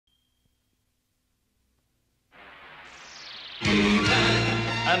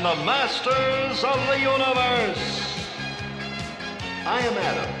and the masters of the universe. I am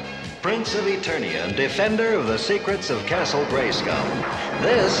Adam, Prince of Eternia and defender of the secrets of Castle Grayskull.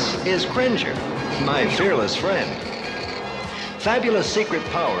 This is Cringer, my fearless friend. Fabulous secret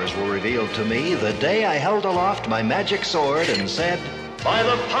powers were revealed to me the day I held aloft my magic sword and said, "By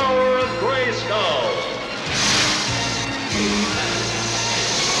the power of Grayskull,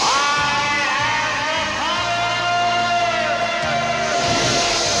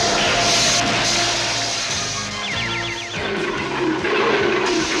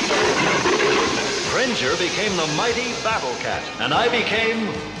 Cringer became the mighty Battle Cat, and I became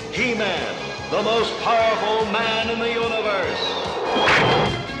He-Man, the most powerful man in the universe."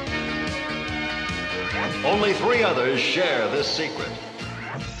 Only 3 others share this secret.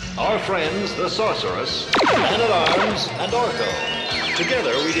 Our friends, the Sorceress, Man-at-Arms, and Orko.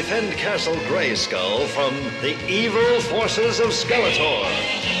 Together, we defend Castle Grayskull from the evil forces of Skeletor.